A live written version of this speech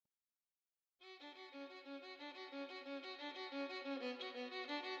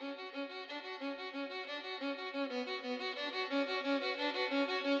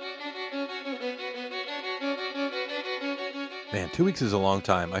Man, 2 weeks is a long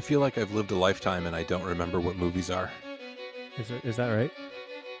time. I feel like I've lived a lifetime and I don't remember what movies are. Is that right?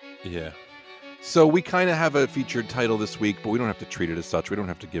 Yeah. So we kind of have a featured title this week, but we don't have to treat it as such. We don't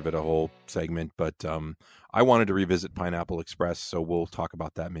have to give it a whole segment. But I wanted to revisit Pineapple Express, so we'll talk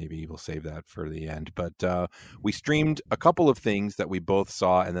about that maybe. We'll save that for the end. But we streamed a couple of things that we both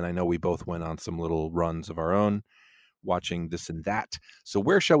saw, and then I know we both went on some little runs of our own, watching this and that. So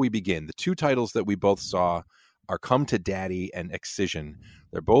where shall we begin? The two titles that we both saw are Come to Daddy and Excision.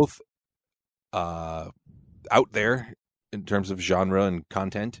 They're both out there in terms of genre and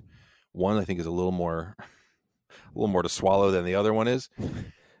content. One I think is a little more to swallow than the other one is,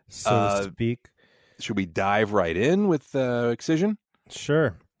 so to speak. Should we dive right in with Excision?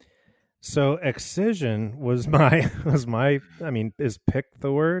 Sure. So Excision was my is pick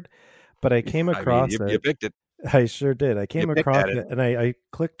the word, but I came across it. You picked it. I sure did. I came across it and I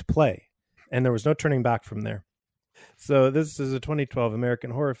clicked play, and there was no turning back from there. So this is a 2012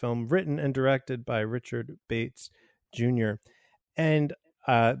 American horror film written and directed by Richard Bates Jr. And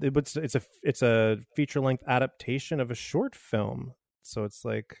it's a feature-length adaptation of a short film. So it's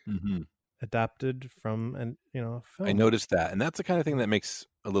like adapted from a film. I noticed that, and that's the kind of thing that makes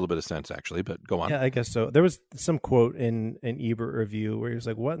a little bit of sense, actually. But go on. Yeah, I guess so. There was some quote in an Ebert review where he was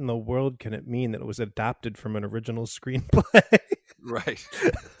like, "What in the world can it mean that it was adapted from an original screenplay?" Right.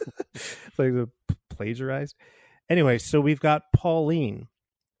 It's like plagiarized. Anyway, so we've got Pauline,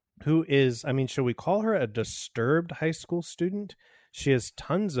 who is, shall we call her a disturbed high school student? She has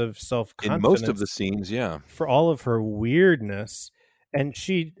tons of self-confidence in most of the scenes, yeah. For all of her weirdness, and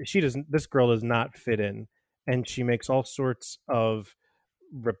she doesn't. This girl does not fit in, and she makes all sorts of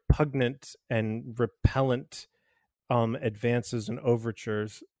repugnant and repellent advances and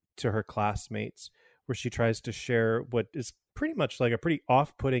overtures to her classmates, where she tries to share what is pretty much like a pretty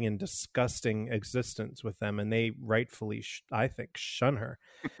off-putting and disgusting existence with them, and they rightfully, I think, shun her.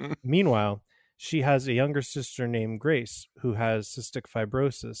 Meanwhile, she has a younger sister named Grace who has cystic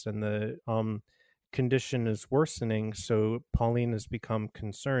fibrosis, and the condition is worsening, so Pauline has become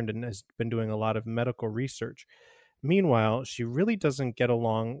concerned and has been doing a lot of medical research. Meanwhile, she really doesn't get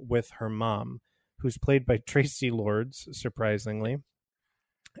along with her mom, who's played by Tracy Lords, surprisingly.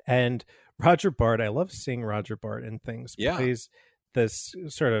 And Roger Bart, I love seeing Roger Bart in things. Yeah. Plays this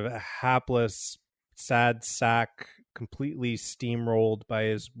sort of hapless, sad sack, completely steamrolled by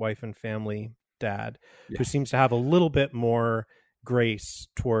his wife and family dad, who seems to have a little bit more grace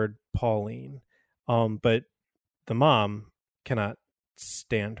toward Pauline. But the mom cannot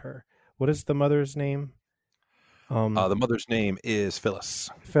stand her. What is the mother's name? The mother's name is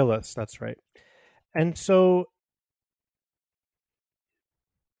Phyllis. Phyllis, that's right. And so,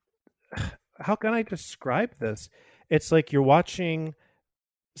 how can I describe this? It's like you're watching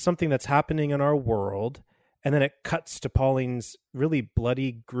something that's happening in our world, and then it cuts to Pauline's really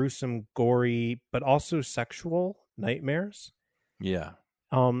bloody, gruesome, gory, but also sexual nightmares. Yeah.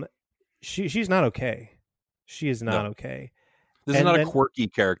 She's not okay. She is not okay. This is not a quirky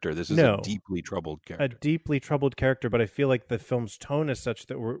character. This is a deeply troubled character. A deeply troubled character, but I feel like the film's tone is such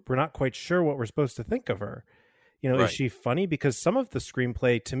that we're not quite sure what we're supposed to think of her. Right. Is she funny? Because some of the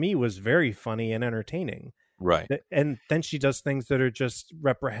screenplay to me was very funny and entertaining. Right. And then she does things that are just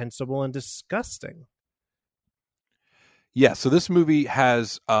reprehensible and disgusting. Yeah, so this movie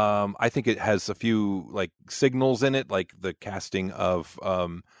has, I think it has a few like signals in it, like the casting of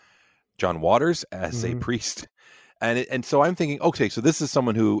John Waters as a priest. And so I'm thinking, okay, so this is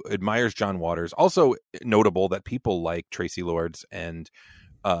someone who admires John Waters. Also notable that people like Tracy Lords and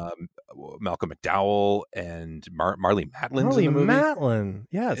Malcolm McDowell and Marlee Matlin's in the movie. Matlin,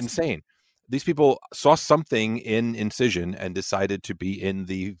 yes. Insane. These people saw something in Incision and decided to be in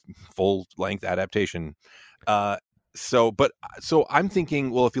the full-length adaptation. So I'm thinking,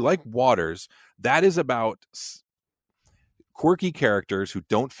 well, if you like Waters, that is about quirky characters who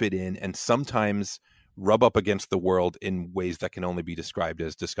don't fit in and sometimes rub up against the world in ways that can only be described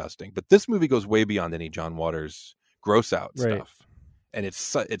as disgusting. But this movie goes way beyond any John Waters gross out stuff. And it's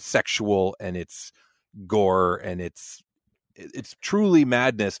sexual and it's gore and it's truly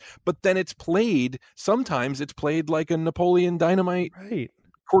madness. But then sometimes it's played like a Napoleon Dynamite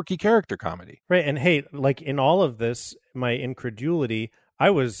quirky character comedy. Right. And hey, like in all of this, my incredulity,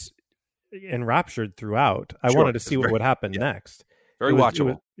 I was enraptured throughout. I wanted to see what would happen next. Very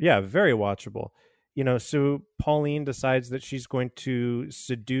watchable. Very watchable. So Pauline decides that she's going to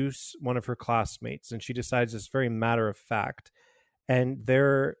seduce one of her classmates, and she decides it's very matter of fact. And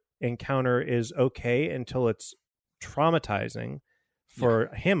their encounter is okay until it's traumatizing for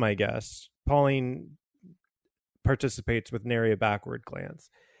him, I guess. Pauline participates with nary a backward glance.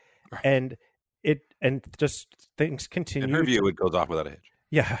 Right. And and just things In continue. her view, it goes off without a hitch.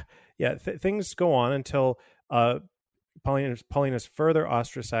 Yeah, yeah. Things go on until Pauline is further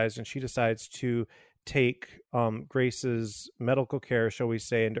ostracized, and she decides to take Grace's medical care, shall we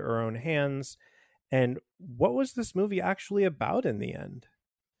say, into her own hands. And what was this movie actually about in the end?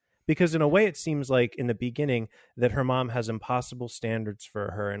 Because in a way, it seems like in the beginning that her mom has impossible standards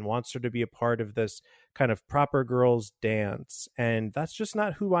for her and wants her to be a part of this kind of proper girls dance. And that's just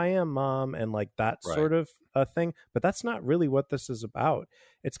not who I am, Mom. And like that Right. sort of a thing. But that's not really what this is about.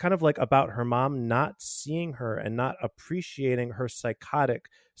 It's kind of like about her mom not seeing her and not appreciating her psychotic,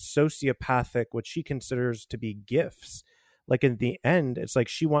 sociopathic, what she considers to be gifts. Like in the end, it's like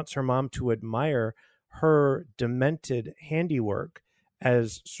she wants her mom to admire her demented handiwork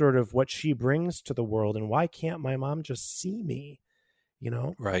as sort of what she brings to the world. And why can't my mom just see me? You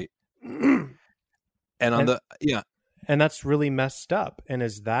know? Right. And and that's really messed up. And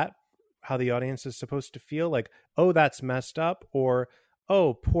is that how the audience is supposed to feel? Like, oh, that's messed up, or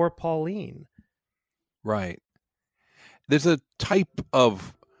oh, poor Pauline. Right. There's a type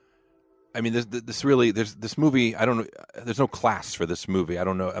of, I mean, there's this movie. I don't know. There's no class for this movie. I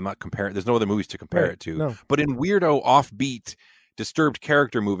don't know. I'm not comparing. There's no other movies to compare it to. No. But in weirdo, offbeat, disturbed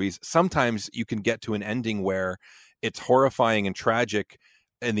character movies, sometimes you can get to an ending where it's horrifying and tragic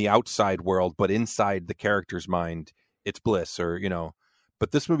in the outside world, but inside the character's mind, it's bliss, or, you know.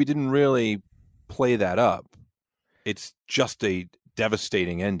 But this movie didn't really play that up. It's just a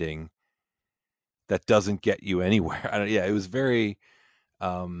devastating ending that doesn't get you anywhere. It was very.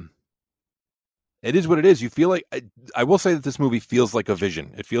 It is what it is. You feel like, I will say that this movie feels like a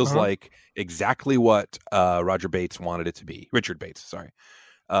vision. It feels like exactly what Richard Bates wanted it to be. Richard Bates, sorry.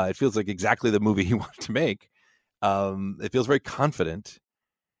 It feels like exactly the movie he wanted to make. It feels very confident,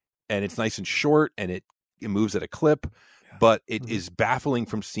 and it's nice and short, and it moves at a clip, but it is baffling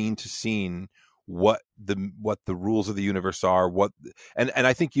from scene to scene what the rules of the universe are. And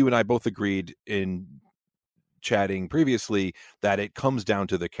I think you and I both agreed in chatting previously that it comes down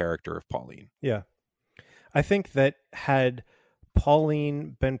to the character of Pauline. Yeah. I think that had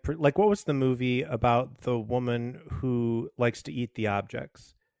Pauline been like, what was the movie about the woman who likes to eat the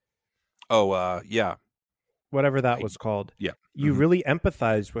objects? Oh, yeah. Whatever that was called. Yeah. You really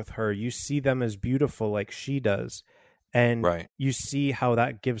empathize with her. You see them as beautiful like she does. And you see how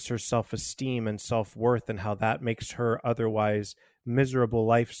that gives her self-esteem and self-worth, and how that makes her otherwise miserable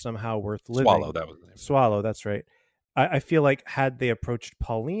life somehow worth living. Swallow, that was the name. Swallow, that's right. I feel like had they approached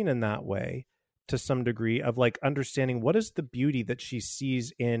Pauline in that way, to some degree, of like understanding what is the beauty that she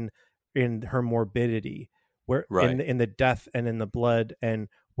sees in her morbidity, where in the death and in the blood, and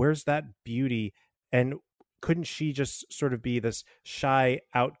where's that beauty, and couldn't she just sort of be this shy,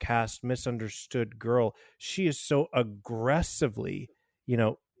 outcast, misunderstood girl? She is so aggressively,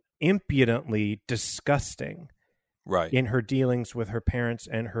 impudently disgusting in her dealings with her parents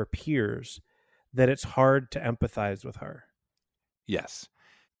and her peers, that it's hard to empathize with her. Yes.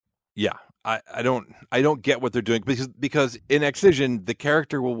 Yeah. I don't get what they're doing, because in Excision, the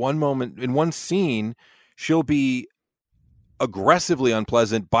character will one moment, in one scene, she'll be aggressively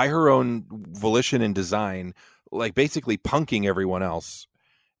unpleasant by her own volition and design, like basically punking everyone else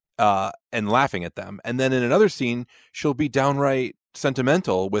and laughing at them. And then in another scene, she'll be downright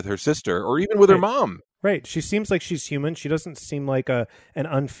sentimental with her sister, or even with her mom. Right. She seems like she's human. She doesn't seem like an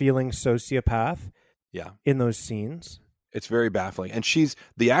unfeeling sociopath. Yeah. In those scenes. It's very baffling. And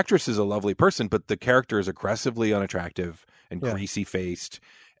the actress is a lovely person, but the character is aggressively unattractive and greasy faced.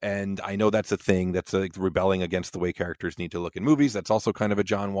 And I know that's a thing, that's like rebelling against the way characters need to look in movies. That's also kind of a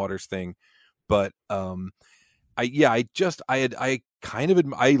John Waters thing. But I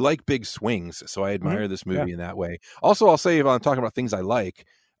like big swings, so I admire this movie in that way. Also, I'll say, if I'm talking about things I like,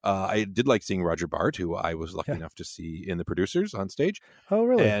 I did like seeing Roger Bart, who I was lucky enough to see in The Producers on stage. Oh,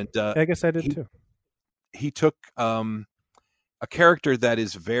 really? And I guess I did too. He took a character that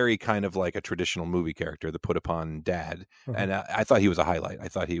is very kind of like a traditional movie character, the put upon dad. And I thought he was a highlight. I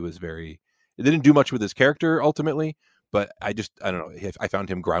thought he was it didn't do much with his character ultimately, but I don't know. I found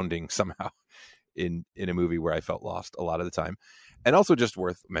him grounding somehow in a movie where I felt lost a lot of the time. And also just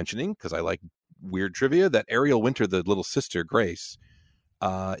worth mentioning, because I like weird trivia, that Ariel Winter, the little sister, Grace,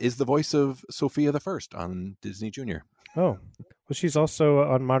 is the voice of Sophia the First on Disney Junior. Oh, well, she's also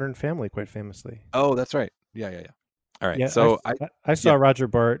on Modern Family quite famously. Oh, that's right. Yeah. All right. Yeah, so I saw Roger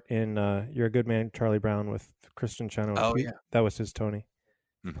Bart in You're a Good Man, Charlie Brown with Kristen Chenoweth. Oh, yeah. That was his Tony.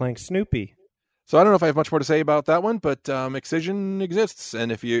 Playing Snoopy. So I don't know if I have much more to say about that one, but Excision exists.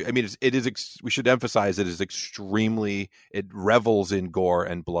 And we should emphasize it revels in gore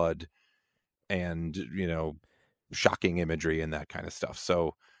and blood and, shocking imagery and that kind of stuff.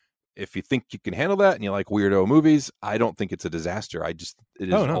 So if you think you can handle that and you like weirdo movies, I don't think it's a disaster. It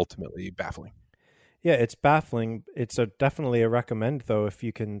is ultimately baffling. Yeah, it's baffling. It's definitely a recommend though if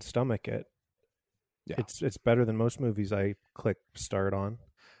you can stomach it. Yeah. It's better than most movies I click start on.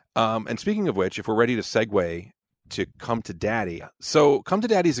 And speaking of which, if we're ready to segue to Come to Daddy. So Come to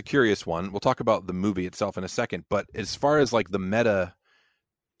Daddy is a curious one. We'll talk about the movie itself in a second, but as far as like the meta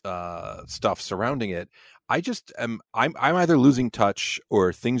stuff surrounding it, I'm either losing touch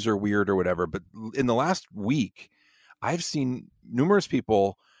or things are weird or whatever. But in the last week, I've seen numerous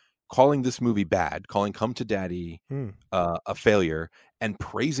people calling this movie bad, calling Come to Daddy a failure, and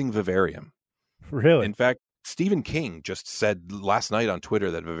praising Vivarium. Really? In fact, Stephen King just said last night on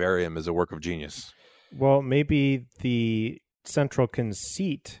Twitter that Vivarium is a work of genius. Well, maybe the central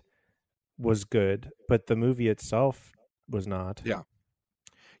conceit was good, but the movie itself was not.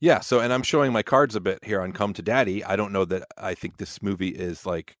 Yeah. So, and I'm showing my cards a bit here on Come to Daddy. I don't know that I think this movie is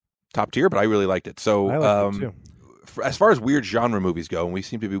like top tier, but I really liked it. So, I liked it too. As far as weird genre movies go, and we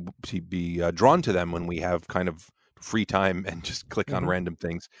seem to be drawn to them when we have kind of free time and just click on random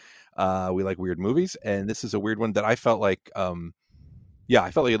things. We like weird movies, and this is a weird one that I felt like,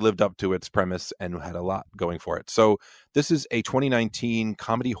 I felt like it lived up to its premise and had a lot going for it. So this is a 2019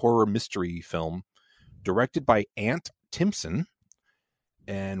 comedy horror mystery film directed by Ant Timpson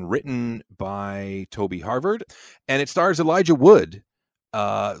and written by Toby Harvard, and it stars Elijah Wood.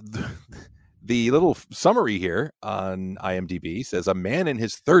 The little summary here on IMDb says a man in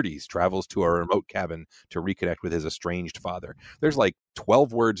his 30s travels to a remote cabin to reconnect with his estranged father. There's like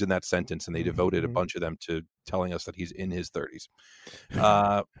 12 words in that sentence, and they devoted a bunch of them to telling us that he's in his 30s.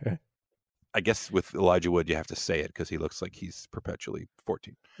 I guess with Elijah Wood, you have to say it because he looks like he's perpetually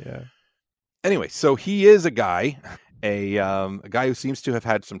 14. Yeah. Anyway, so he is a guy who seems to have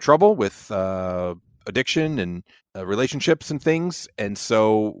had some trouble with addiction and relationships and things. And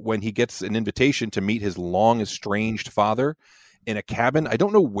so when he gets an invitation to meet his long estranged father in a cabin, I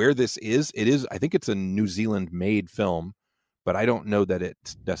don't know where this is. I think it's a New Zealand made film, but I don't know that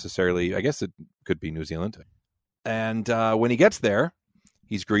it's necessarily, I guess it could be New Zealand. And when he gets there,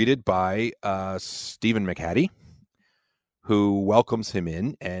 he's greeted by Stephen McHattie, who welcomes him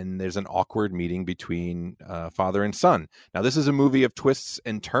in, and there's an awkward meeting between father and son. Now, this is a movie of twists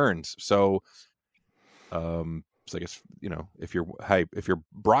and turns. So I guess, if you're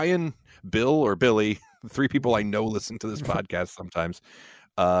Brian, Bill, or Billy, three people I know listen to this podcast sometimes,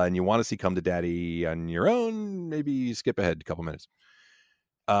 and you want to see Come to Daddy on your own, maybe skip ahead a couple minutes.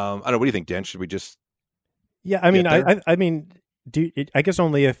 I don't know. What do you think, Dan? Should we just? Yeah, I mean, I guess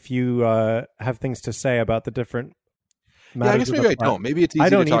only if you have things to say about the different. Yeah, I guess maybe I don't. Maybe it's easy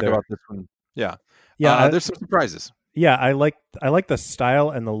to talk about this one. Yeah. There's some surprises. Yeah, I like the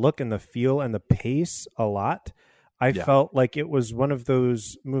style and the look and the feel and the pace a lot. I felt like it was one of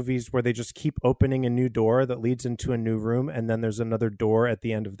those movies where they just keep opening a new door that leads into a new room, and then there's another door at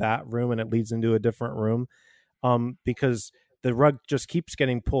the end of that room, and it leads into a different room, because the rug just keeps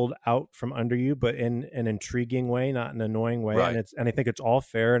getting pulled out from under you, but in an intriguing way, not an annoying way. Right. And I think it's all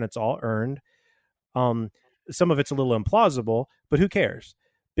fair and it's all earned. Some of it's a little implausible, but who cares?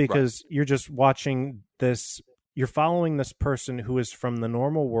 Because you're just watching this. You're following this person who is from the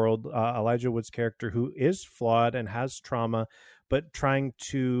normal world, Elijah Wood's character, who is flawed and has trauma, but trying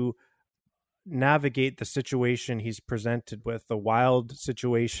to navigate the situation he's presented with, the wild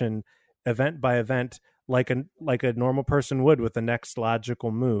situation, event by event, like a normal person would with the next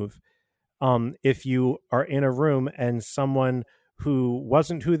logical move. If you are in a room and someone who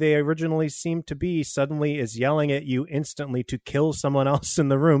wasn't who they originally seemed to be suddenly is yelling at you instantly to kill someone else in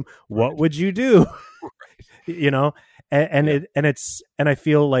the room, what would you do? And I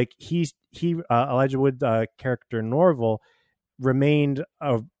feel like Elijah Wood character Norval remained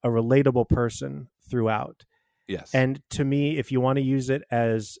a relatable person throughout. Yes. And to me, if you want to use it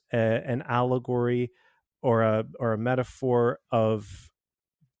as an allegory or a metaphor of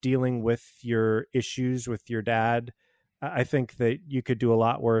dealing with your issues with your dad, I think that you could do a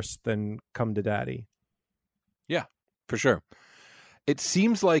lot worse than Come to Daddy. Yeah, for sure. It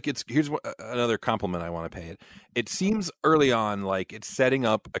seems like here's another compliment I want to pay it. It seems early on like it's setting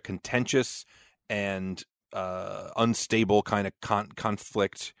up a contentious and unstable kind of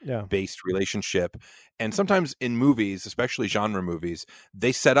conflict-based relationship. And sometimes in movies, especially genre movies,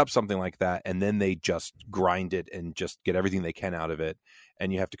 they set up something like that and then they just grind it and just get everything they can out of it.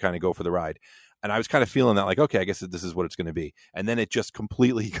 And you have to kind of go for the ride. And I was kind of feeling that like, okay, I guess this is what it's going to be. And then it just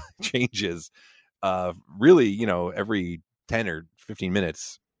completely changes. Really, every 10 or 15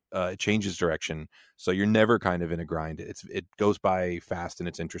 minutes, it changes direction, so you're never kind of in a grind. It goes by fast and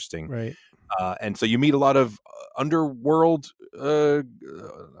it's interesting. Right. And so you meet a lot of underworld low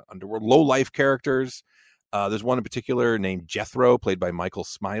life characters. There's one in particular named Jethro, played by Michael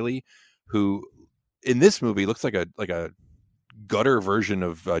Smiley, who in this movie looks like a gutter version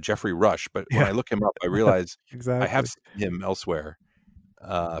of Jeffrey Rush. But when I look him up, I realize Exactly. I have seen him elsewhere.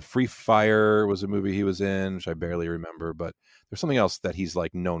 Free Fire was a movie he was in, which I barely remember, but there's something else that he's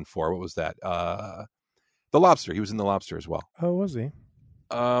like known for. What was that? The Lobster. He was in The Lobster as well. Oh, was he?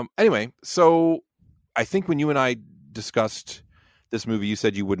 Anyway, so I think when you and I discussed this movie, you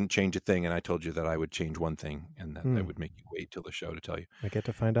said you wouldn't change a thing, and I told you that I would change one thing, and that I would make you wait till the show to tell you. I get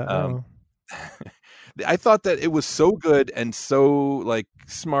to find out now. I thought that it was so good and so like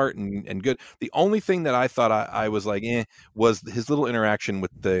smart and good. The only thing that I thought I was like, was his little interaction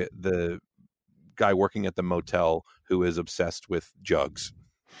with the guy working at the motel who is obsessed with jugs,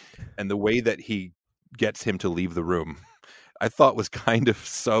 and the way that he gets him to leave the room, I thought was kind of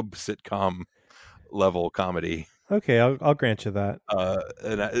sub sitcom level comedy. Okay, I'll grant you that.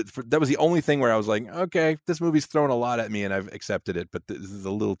 That was the only thing where I was like, okay, this movie's thrown a lot at me, and I've accepted it, but this is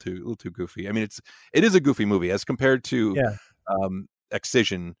a little too goofy. I mean, it is a goofy movie as compared to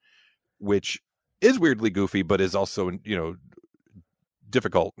Excision, which is weirdly goofy, but is also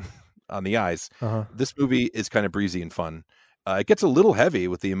difficult on the eyes. This movie is kind of breezy and fun. It gets a little heavy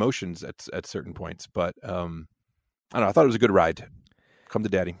with the emotions at certain points, but I don't know. I thought it was a good ride. Come to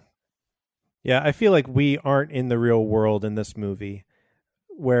Daddy. Yeah, I feel like we aren't in the real world in this movie,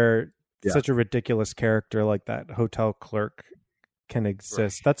 where such a ridiculous character like that hotel clerk can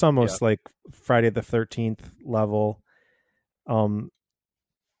exist. Right. That's almost like Friday the 13th level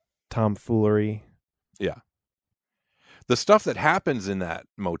tomfoolery. Yeah. The stuff that happens in that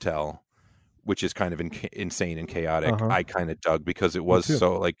motel, which is kind of insane and chaotic, I kind of dug because it was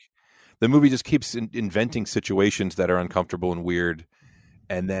so like the movie just keeps inventing situations that are uncomfortable and weird.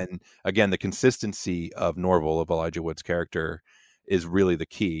 And then again, the consistency of Norval, of Elijah Wood's character, is really the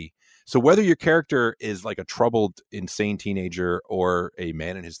key. So whether your character is like a troubled, insane teenager or a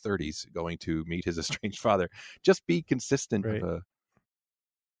man in his 30s going to meet his estranged father, just be consistent. Right.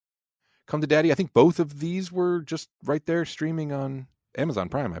 Come to Daddy. I think both of these were just right there streaming on Amazon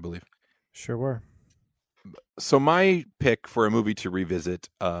Prime, I believe. Sure were. So my pick for a movie to revisit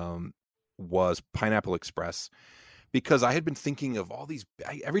was Pineapple Express. Because I had been thinking of all these,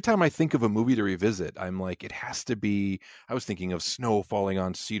 every time I think of a movie to revisit, I'm like, it has to be, I was thinking of Snow Falling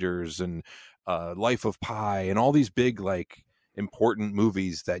on Cedars and Life of Pi and all these big, like, important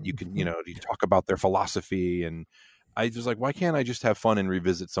movies that you can, you talk about their philosophy. And I was like, why can't I just have fun and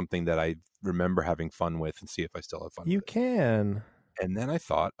revisit something that I remember having fun with and see if I still have fun with it? You can. And then I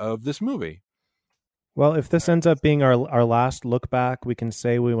thought of this movie. Well, if this ends up being our last look back, we can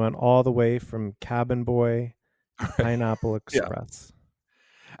say we went all the way from Cabin Boy, Pineapple Express.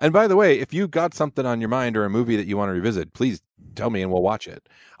 Yeah. And by the way, if you got something on your mind or a movie that you want to revisit, please tell me and we'll watch it.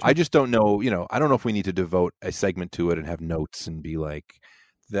 Sure. I just don't know, I don't know if we need to devote a segment to it and have notes and be like,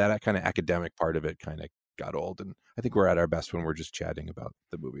 that kind of academic part of it kind of got old. And I think we're at our best when we're just chatting about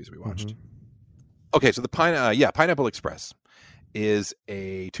the movies we watched. Okay, so the Pineapple Express is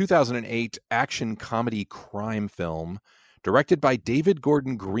a 2008 action comedy crime film directed by David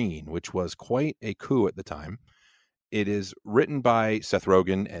Gordon Green, which was quite a coup at the time. It is written by Seth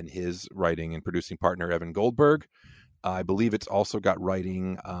Rogen and his writing and producing partner, Evan Goldberg. I believe it's also got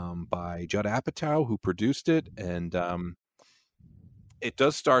writing by Judd Apatow, who produced it. And it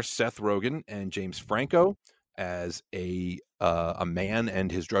does star Seth Rogen and James Franco as a man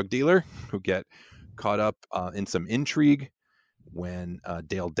and his drug dealer who get caught up in some intrigue when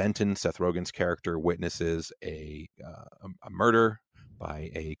Dale Denton, Seth Rogen's character, witnesses a murder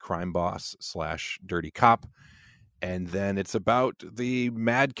by a crime boss / dirty cop. And then it's about the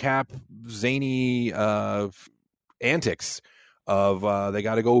madcap, zany antics of they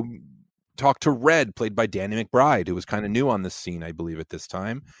got to go talk to Red, played by Danny McBride, who was kind of new on the scene, I believe, at this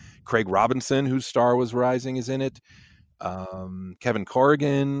time. Craig Robinson, whose star was rising, is in it. Kevin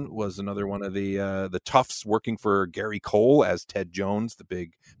Corrigan was another one of the toughs working for Gary Cole as Ted Jones, the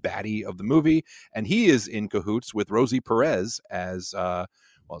big baddie of the movie. And he is in cahoots with Rosie Perez as, it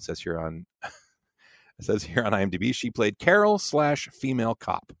says here on... It says here on IMDb, she played Carol / female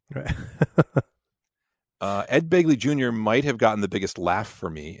cop. Right. Ed Begley Jr. might have gotten the biggest laugh for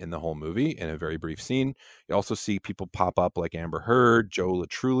me in the whole movie in a very brief scene. You also see people pop up like Amber Heard, Joe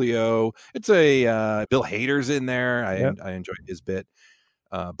Latrulio. It's a Bill Hader's in there. I enjoyed his bit.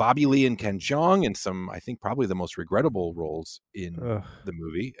 Bobby Lee and Ken Jeong in some, I think, probably the most regrettable roles in the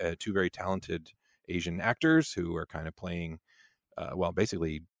movie. Two very talented Asian actors who are kind of playing,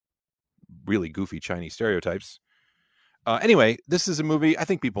 basically really goofy Chinese stereotypes. Anyway, this is a movie. I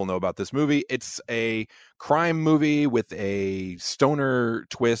think people know about this movie. It's a crime movie with a stoner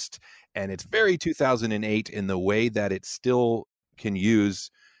twist, and it's very 2008 in the way that it still can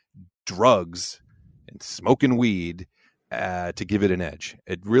use drugs and smoking weed to give it an edge.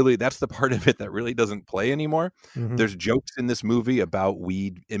 It really, that's the part of it that really doesn't play anymore. Mhm. There's jokes in this movie about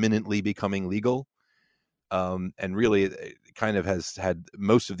weed imminently becoming legal. And really, it kind of has had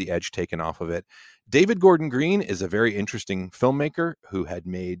most of the edge taken off of it. David Gordon Green is a very interesting filmmaker who had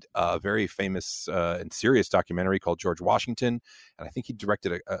made a very famous and serious documentary called George Washington, and I think he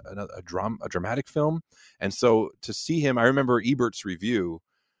directed a dramatic film. And so to see him, I remember Ebert's review.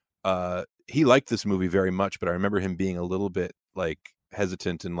 He liked this movie very much, but I remember him being a little bit like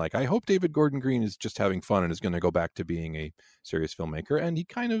hesitant and like, I hope David Gordon Green is just having fun and is going to go back to being a serious filmmaker, and he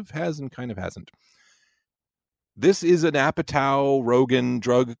kind of has and kind of hasn't. This is an Apatow Rogen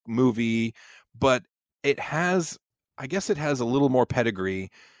drug movie, but it has, I guess it has a little more pedigree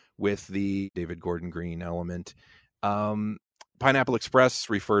with the David Gordon Green element. Pineapple Express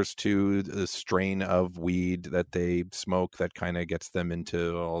refers to the strain of weed that they smoke that kind of gets them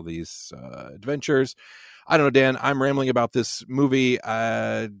into all these adventures. I don't know, Dan, I'm rambling about this movie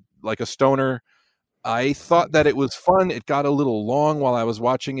like a stoner. I thought that it was fun. It got a little long while I was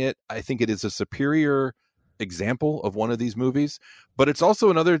watching it. I think it is a superior example of one of these movies, but it's also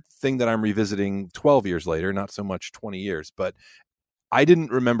another thing that I'm revisiting 12 years later, not so much 20 years, but I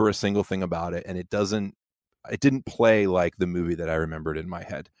didn't remember a single thing about it, and it didn't play like the movie that I remembered in my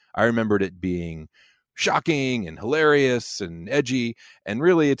head. I remembered it being shocking and hilarious and edgy, and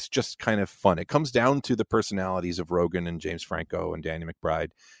really it's just kind of fun. It comes down to the personalities of Rogen and James Franco and Danny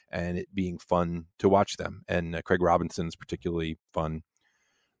McBride, and it being fun to watch them, and Craig Robinson's particularly fun.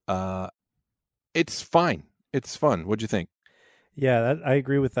 It's fine. It's fun. What'd you think? Yeah, I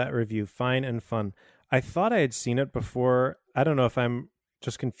agree with that review. Fine and fun. I thought I had seen it before. I don't know if I'm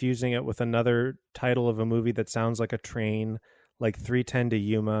just confusing it with another title of a movie that sounds like a train, like 310 to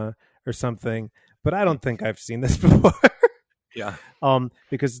Yuma or something, but I don't think I've seen this before. Yeah.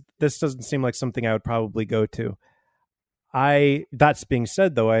 Because this doesn't seem like something I would probably go to. That's being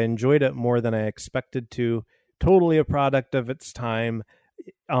said though, I enjoyed it more than I expected to. Totally a product of its time.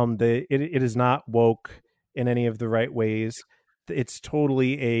 It is not woke in any of the right ways. It's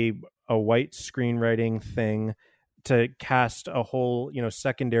totally a white screenwriting thing to cast a whole,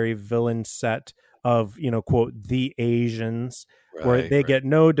 secondary villain set of, quote, the Asians, where they get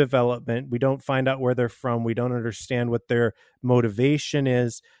no development. We don't find out where they're from. We don't understand what their motivation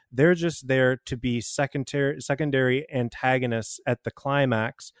is. They're just there to be secondary antagonists at the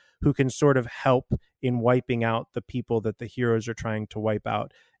climax who can sort of help in wiping out the people that the heroes are trying to wipe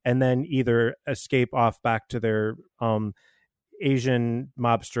out, and then either escape off back to their Asian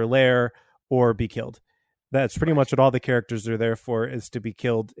mobster lair or be killed. That's pretty much what all the characters are there for, is to be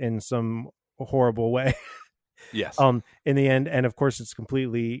killed in some horrible way. Yes. In the end, and of course it's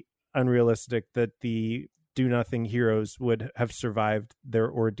completely unrealistic that the do nothing heroes would have survived their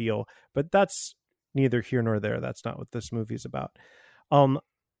ordeal, but that's neither here nor there. That's not what this movie's about.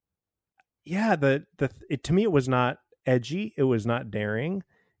 Yeah, to me it was not edgy, it was not daring.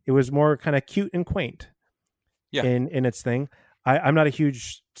 It was more kind of cute and quaint. Yeah. In its thing. I'm not a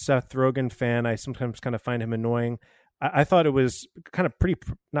huge Seth Rogen fan. I sometimes kind of find him annoying. I thought it was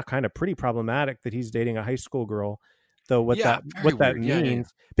pretty problematic that he's dating a high school girl, though what that means. Yeah.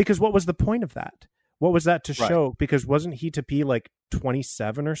 Because what was the point of that? What was that to show? Because wasn't he to be like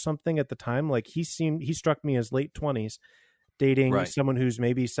 27 or something at the time? Like he struck me as late 20s, dating someone who's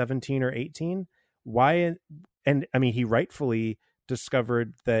maybe 17 or 18. Why? And I mean, he rightfully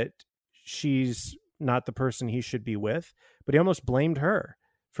discovered that she's not the person he should be with, but he almost blamed her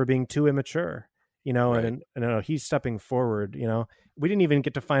for being too immature, and he's stepping forward. We didn't even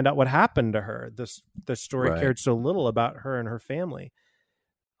get to find out what happened to her. The story cared so little about her and her family.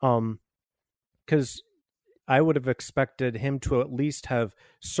 Because I would have expected him to at least have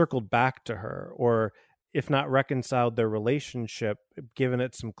circled back to her, or if not reconciled their relationship, given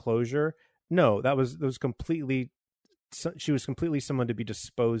it some closure. No, that was completely, she was completely someone to be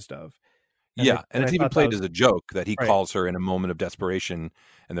disposed of. And it's even played as a joke that he calls her in a moment of desperation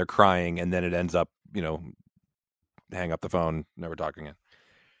and they're crying, and then it ends up, hang up the phone, never talking again.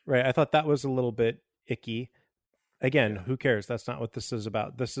 Right. I thought that was a little bit icky. Again, who cares? That's not what this is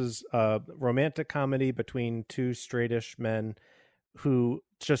about. This is a romantic comedy between two straightish men who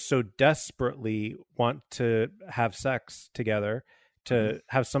just so desperately want to have sex together, to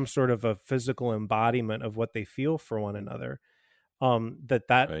have some sort of a physical embodiment of what they feel for one another.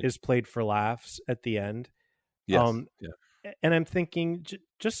 That is played for laughs at the end. Yes. And I'm thinking,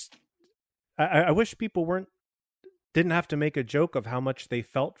 just I wish people didn't have to make a joke of how much they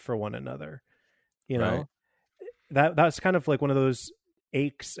felt for one another. You know, that's kind of like one of those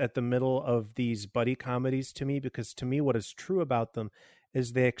aches at the middle of these buddy comedies to me, because to me, what is true about them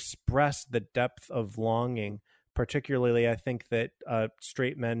is they express the depth of longing. Particularly, I think that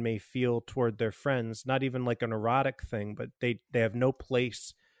straight men may feel toward their friends, not even like an erotic thing, but they have no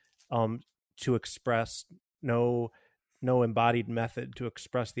place to express, no embodied method to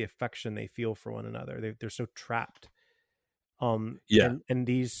express the affection they feel for one another. They're so trapped. And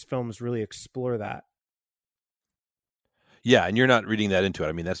these films really explore that. Yeah, and you're not reading that into it.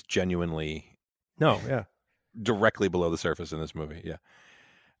 I mean, that's genuinely directly below the surface in this movie.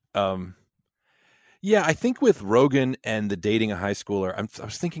 Yeah. Yeah, I think with Rogen and the dating a high schooler, I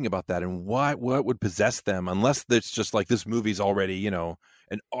was thinking about that and what would possess them, unless it's just like this movie's already,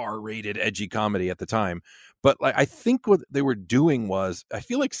 an R-rated edgy comedy at the time. But like, I think what they were doing was, I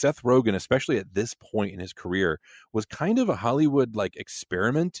feel like Seth Rogen, especially at this point in his career, was kind of a Hollywood like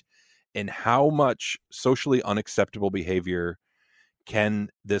experiment in how much socially unacceptable behavior can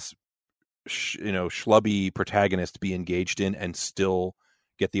this schlubby protagonist be engaged in and still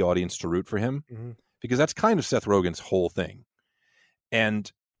get the audience to root for him. Mm-hmm. Because that's kind of Seth Rogen's whole thing.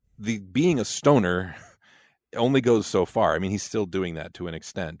 And the being a stoner only goes so far. I mean, he's still doing that to an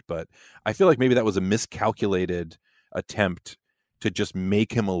extent, but I feel like maybe that was a miscalculated attempt to just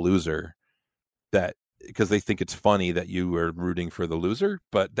make him a loser, that because they think it's funny that you were rooting for the loser,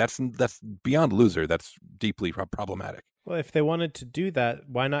 but that's beyond loser. That's deeply problematic. Well, if they wanted to do that,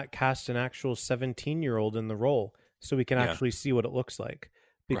 why not cast an actual 17-year-old in the role so we can actually see what it looks like?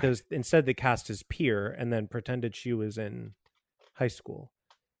 Because instead they cast his peer and then pretended she was in high school,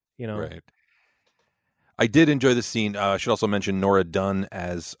 Right. I did enjoy the scene. I should also mention Nora Dunn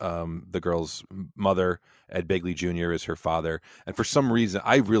as the girl's mother. Ed Begley Jr. is her father. And for some reason,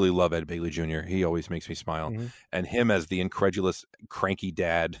 I really love Ed Begley Jr. He always makes me smile. Mm-hmm. And him as the incredulous, cranky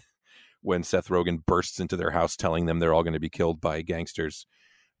dad when Seth Rogen bursts into their house telling them they're all going to be killed by gangsters.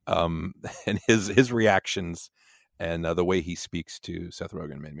 And his reactions and the way he speaks to Seth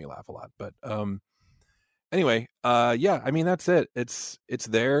Rogen made me laugh a lot. But anyway, yeah, I mean, that's it. It's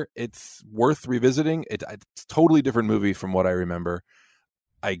there. It's worth revisiting. It's a totally different movie from what I remember.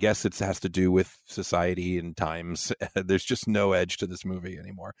 I guess it has to do with society and times. There's just no edge to this movie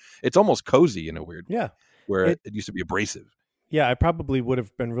anymore. It's almost cozy in a weird way. Yeah. Where it used to be abrasive. Yeah, I probably would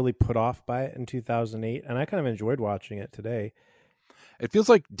have been really put off by it in 2008, and I kind of enjoyed watching it today. It feels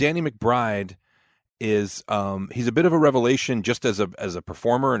like Danny McBride is he's a bit of a revelation just as a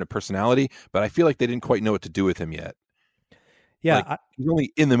performer and a personality, but I feel like they didn't quite know what to do with him yet. Yeah, like, he's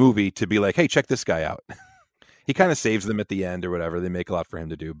only in the movie to be like, hey, check this guy out. He kind of saves them at the end or whatever. They make a lot for him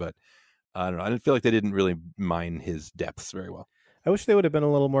to do, but I don't know. I didn't feel like they didn't really mine his depths very well. I wish they would have been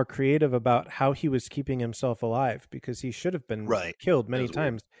a little more creative about how he was keeping himself alive, because he should have been killed many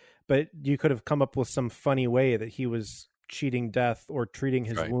times. Weird. But you could have come up with some funny way that he was cheating death or treating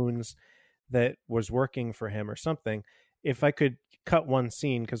his wounds that was working for him or something. If I could cut one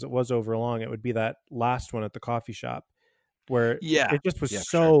scene, because it was over long, it would be that last one at the coffee shop where it just was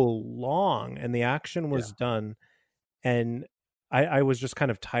so long and the action was done. And I was just kind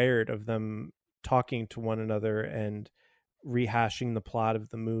of tired of them talking to one another and rehashing the plot of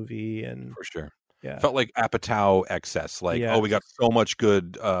the movie. And for sure. Yeah. Felt like Apatow excess. Like, we got so much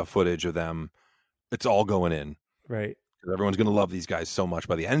good footage of them. It's all going in. Right. Because everyone's going to love these guys so much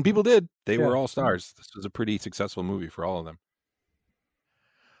by the end. And people did. They were all stars. This was a pretty successful movie for all of them.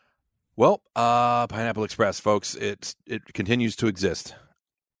 Well, Pineapple Express, folks, it continues to exist.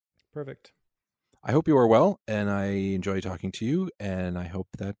 Perfect. I hope you are well, and I enjoy talking to you, and I hope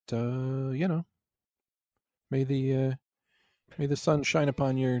that may the sun shine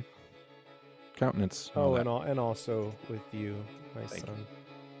upon your countenance. And also with you, my Thank son. You.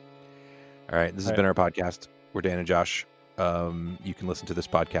 All right, this has been our podcast. We're Dan and Josh. You can listen to this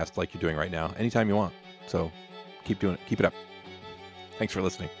podcast like you're doing right now anytime you want. So keep doing it. Keep it up. Thanks for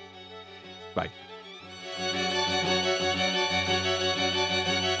listening. Bye.